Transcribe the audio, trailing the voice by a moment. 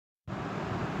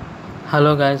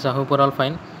Hello guys, I hope we're all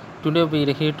fine. Today we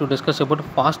are here to discuss about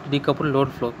fast decoupled load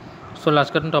flow. So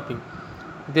let's get on topic.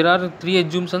 There are three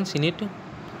assumptions in it.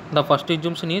 The first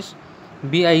assumption is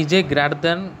Bij greater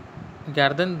than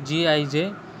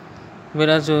Gij,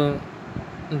 whereas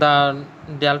the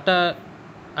delta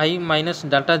I minus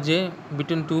delta j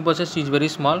between two buses is very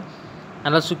small,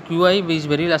 and also Qi is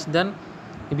very less than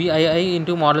Bii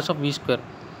into modulus of V square.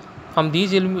 From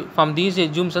these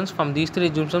three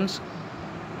assumptions,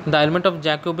 the element of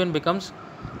Jacobian becomes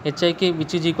Hik,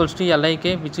 which is equals to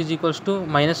Lik, which is equals to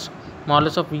minus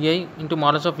modulus of Vi into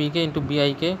modulus of Vk into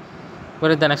Bik,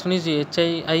 whereas the next one is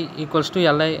Hii equals to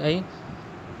Lii,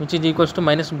 which is equals to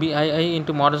minus Bii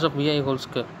into modulus of Vi whole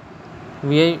square,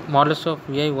 Vi modulus of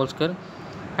Vi whole square.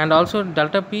 And also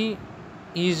delta P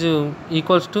is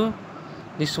equals to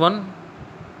this one,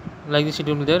 like this it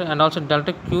will be there, and also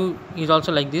delta Q is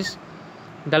also like this.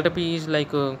 Delta P is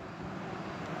like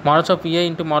modulus of Vi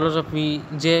into modulus of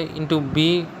Vj into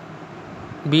B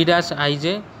dash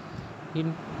Ij,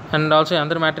 and also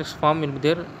another matrix form will be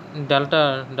there,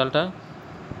 delta,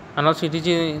 and also it is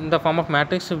in the form of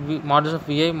matrix modulus of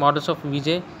Vi modulus of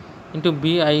Vj into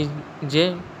Bij,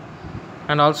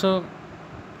 and also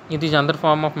it is another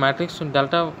form of matrix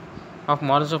delta of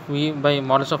modulus of V by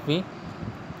modulus of V.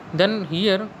 Then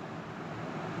here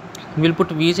we will put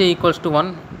Vj equals to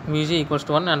 1,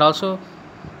 and also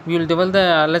we will divide the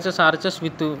LHS RHS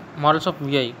with modulus of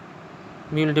Vi.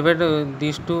 We will divide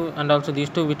these two and also these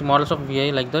two with modulus of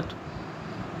Vi, like that.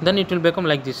 Then it will become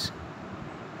like this.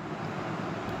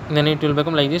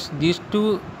 These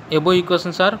two above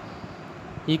equations are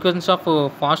equations of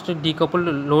fast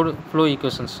decoupled load flow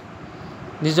equations.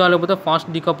 This is all about the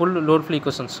fast decoupled load flow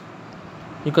equations.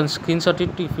 You can screenshot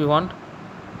it if you want.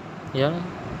 Yeah,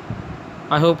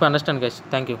 I hope you understand, guys.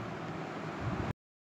 Thank you.